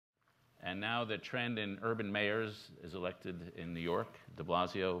And now the trend in urban mayors is elected in New York. De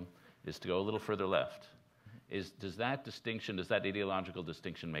Blasio is to go a little further left. Does that distinction, does that ideological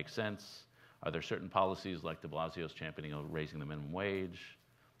distinction make sense? Are there certain policies like de Blasio's championing of raising the minimum wage?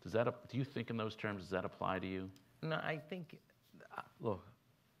 Do you think in those terms? Does that apply to you? No, I think, look,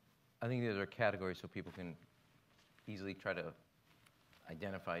 I think these are categories so people can easily try to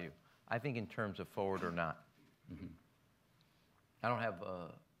identify you. I think in terms of forward or not. Mm-hmm. I don't have,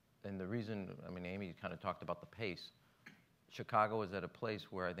 and the reason, I mean, Amy kind of talked about the pace. Chicago is at a place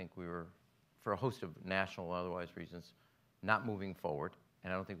where I think we were, for a host of national or otherwise reasons, not moving forward.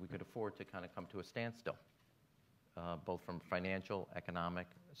 And I don't think we could afford to kind of come to a standstill, both from financial, economic,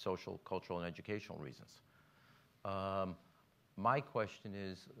 social, cultural, and educational reasons. My question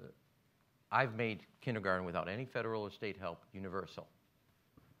is, I've made kindergarten without any federal or state help universal.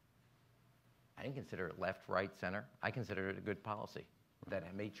 I didn't consider it left, right, center. I considered it a good policy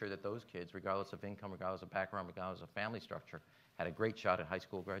that made sure that those kids, regardless of income, regardless of background, regardless of family structure, had a great shot at high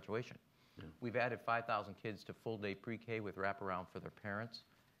school graduation. Yeah. We've added 5,000 kids to full-day pre-K with wraparound for their parents,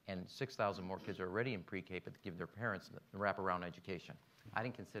 and 6,000 more kids are already in pre-K but give their parents the wraparound education. I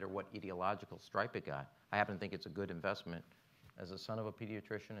didn't consider what ideological stripe it got. I happen to think it's a good investment as a son of a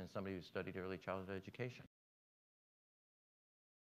pediatrician and somebody who studied early childhood education.